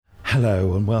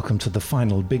Hello and welcome to the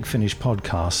final Big Finish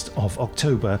podcast of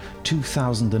October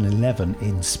 2011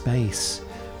 in space.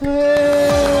 That's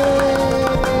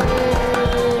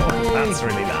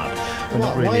really loud. We're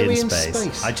not really in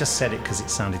space. I just said it because it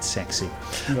sounded sexy.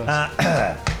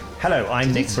 Hello,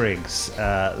 I'm Nick Briggs,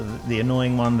 the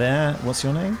annoying one there. What's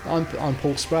your name? I'm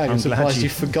Paul Spragg. I'm surprised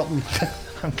you've forgotten.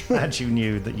 I'm glad you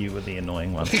knew that you were the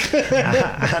annoying one.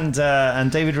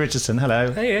 And David Richardson,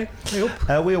 hello. Hey,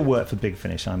 we all work for Big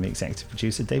Finish. I'm the executive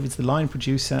producer. David's the line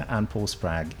producer, and Paul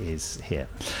Spragg is here.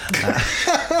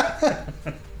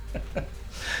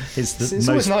 It's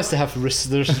always nice to have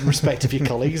the respect of your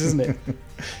colleagues, isn't it?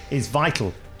 It's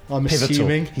vital. I'm pivotal.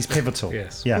 Assuming. He's pivotal.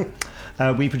 Yes. Yeah.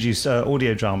 We produce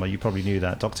audio drama. You probably knew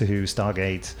that. Doctor Who,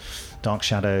 Stargate, Dark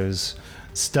Shadows,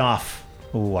 stuff.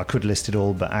 Oh, I could list it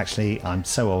all, but actually, I'm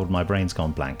so old, my brain's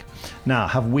gone blank. Now,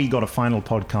 have we got a final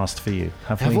podcast for you?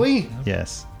 Have we?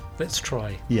 Yes. Let's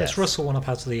try. Yes. Let's rustle one up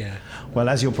out of the air. Well,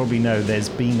 as you'll probably know, there's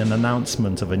been an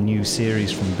announcement of a new series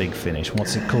from Big Finish.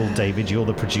 What's it called, David? You're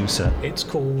the producer. It's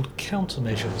called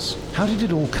Countermeasures. How did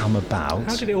it all come about?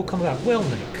 How did it all come about? Well,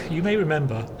 Nick, you may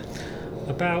remember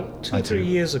about 2 or 3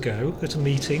 years ago at a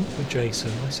meeting with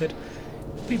Jason, I said,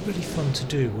 it'd be really fun to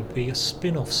do would be a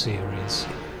spin-off series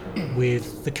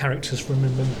with the characters from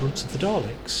Remembrance of the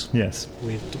Daleks. Yes.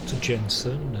 With Dr.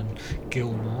 Jensen and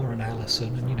Gilmore and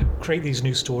Allison, and create these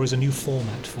new stories, a new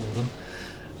format for them.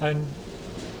 And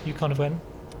you kind of went,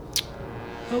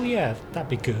 oh yeah, that'd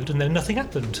be good. And then nothing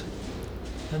happened.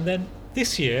 And then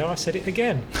this year I said it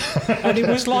again. And it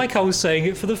was like I was saying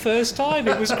it for the first time.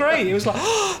 It was great. It was like,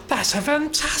 oh, that's a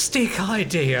fantastic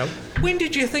idea. When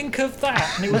did you think of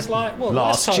that? And it was like, well, the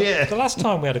last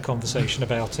time we had a conversation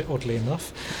about it, oddly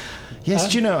enough. Yes,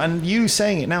 do you know, and you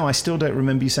saying it now, I still don't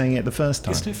remember you saying it the first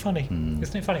time. Isn't it funny?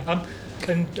 Isn't it funny?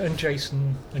 And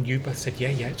Jason and you both said, yeah,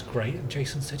 it's great. And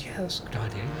Jason said, yeah, that's a good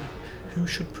idea. Who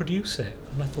should produce it?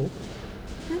 And I thought,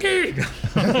 what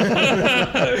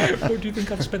do you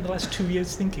think I've spent the last 2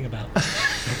 years thinking about?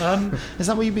 Is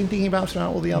that what you've been thinking about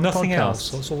throughout all the other nothing podcasts? Nothing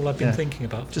else. That's all I've been thinking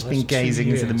about. Just been gazing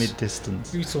into the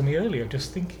mid-distance. You saw me earlier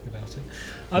just thinking about it.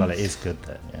 Well, it is good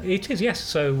then. Yeah. It is, yes.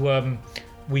 So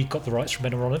we got the rights from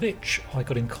Ben Aronovich. I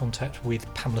got in contact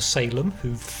with Pamela Salem,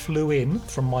 who flew in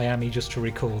from Miami just to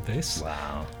record this.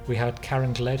 Wow. We had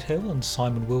Karen Gledhill and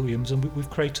Simon Williams, and we've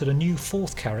created a new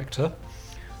fourth character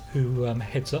who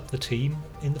heads up the team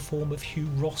in the form of Hugh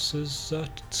Ross as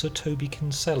Sir Toby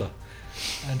Kinsella.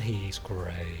 And he's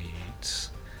great.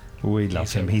 We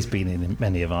love him. He's been in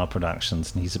many of our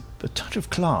productions, and he's a touch of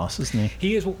class, isn't he?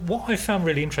 He is. What I found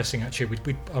really interesting, actually,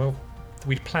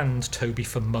 we'd planned Toby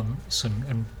for months,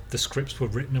 and the scripts were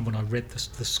written, and when I read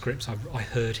the scripts, I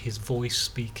heard his voice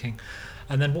speaking.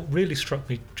 And then what really struck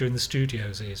me during the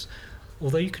studios is,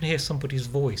 although you can hear somebody's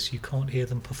voice, you can't hear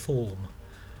them perform.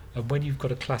 And when you've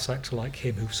got a class actor like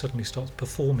him who suddenly starts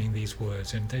performing these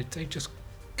words, and they just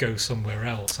go somewhere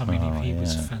else. I mean, he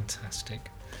was fantastic.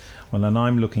 Well, and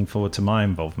I'm looking forward to my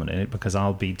involvement in it because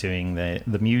I'll be doing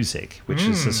the music, which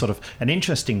is a sort of an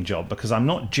interesting job because I'm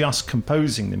not just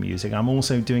composing the music, I'm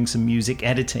also doing some music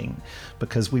editing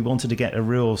because we wanted to get a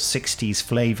real 60s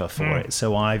flavour for it.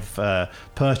 So I've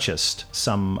purchased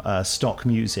some stock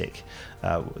music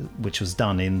which was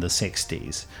done in the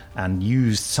 60s and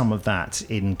used some of that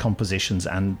in compositions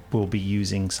and will be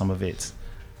using some of it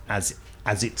as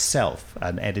itself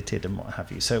and edited and what have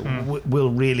you. So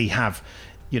we'll really have,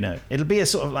 it'll be a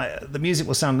sort of like, the music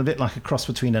will sound a bit like a cross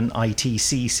between an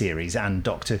ITC series and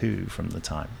Doctor Who from the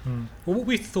time. Well, what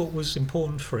we thought was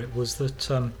important for it was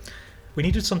that we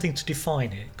needed something to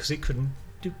define it because it couldn't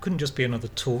just be another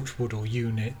Torchwood or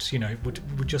Unit, it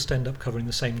would just end up covering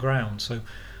the same ground. So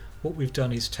what we've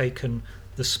done is taken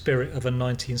the spirit of a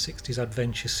 1960s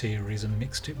adventure series and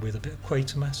mixed it with a bit of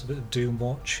Quatermass, a bit of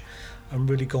Doomwatch, and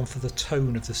really gone for the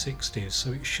tone of the 60s.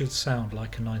 So it should sound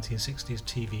like a 1960s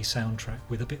TV soundtrack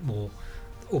with a bit more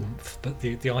oomph, but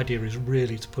the idea is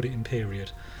really to put it in period.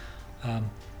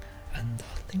 And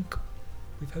I think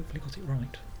we've hopefully got it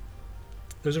right.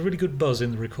 There was a really good buzz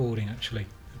in the recording, actually.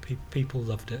 People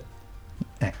loved it.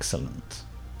 Excellent.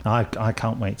 I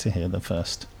can't wait to hear the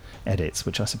first edits,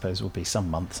 which I suppose will be some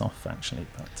months off actually,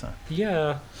 but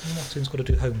yeah, Martin's got to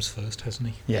do Holmes first, hasn't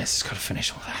he? Yes, he's got to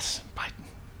finish all that by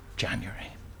January.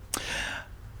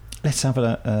 Let's have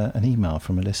an email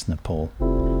from a listener, Paul.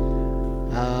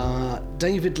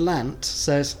 David Lant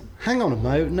says, hang on a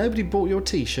mo, nobody bought your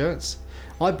t-shirts.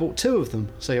 I bought 2 of them,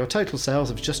 so your total sales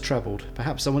have just trebled.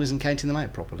 Perhaps someone isn't counting them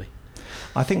out properly.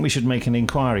 I think we should make an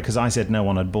inquiry because I said no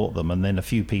one had bought them, and then a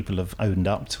few people have owned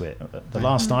up to it. The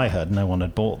last I heard, no one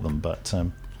had bought them, but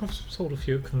I've sold a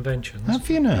few at conventions. Have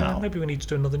you now? Maybe we need to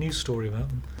do another news story about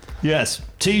them. Yes,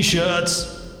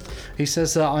 T-shirts. He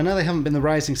says, I know they haven't been the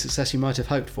rousing success you might have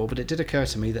hoped for, but it did occur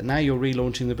to me that now you're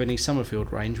relaunching the Benny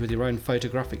Summerfield range with your own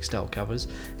photographic style covers,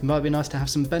 it might be nice to have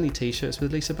some Benny t-shirts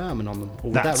with Lisa Bowerman on them.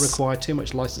 Or would that require too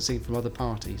much licensing from other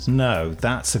parties? No,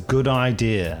 that's a good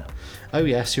idea. Oh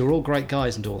yes, you're all great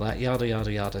guys and all that, yada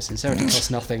yada yada. Sincerity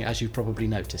costs nothing, as you've probably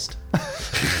noticed.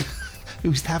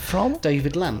 Who's that from?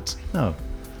 David Lant. Oh,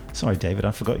 sorry, David,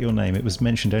 I forgot your name. It was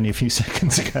mentioned only a few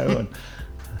seconds ago. And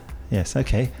yes,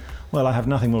 okay. Well, I have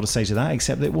nothing more to say to that,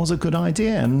 except that it was a good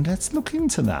idea, and let's look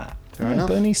into that. Fair enough.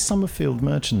 Bernie Summerfield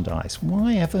merchandise.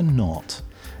 Why ever not?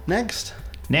 Next.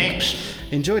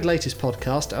 Enjoyed latest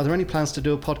podcast. Are there any plans to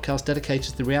do a podcast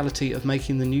dedicated to the reality of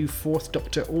making the new Fourth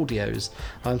Doctor audios?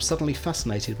 I'm suddenly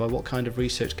fascinated by what kind of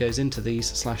research goes into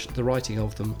these / the writing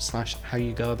of them / how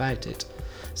you go about it,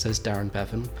 says Darren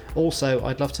Bevan. Also,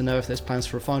 I'd love to know if there's plans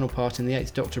for a final part in the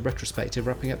 8th Doctor retrospective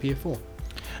wrapping up year 4.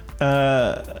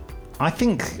 I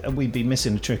think we'd be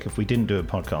missing a trick if we didn't do a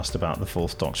podcast about the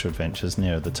Fourth Doctor adventures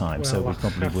near the time, so we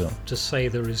probably will. I have to say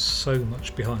there is so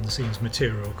much behind the scenes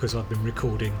material because I've been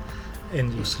recording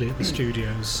endlessly at the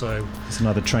studios, so There's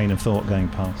another train of thought going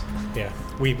past. yeah,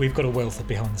 we've got a wealth of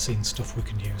behind the scenes stuff we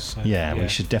can use. So, Yeah, we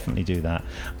should definitely do that.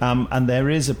 And there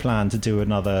is a plan to do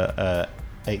another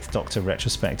 8th Doctor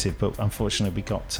retrospective, but unfortunately we got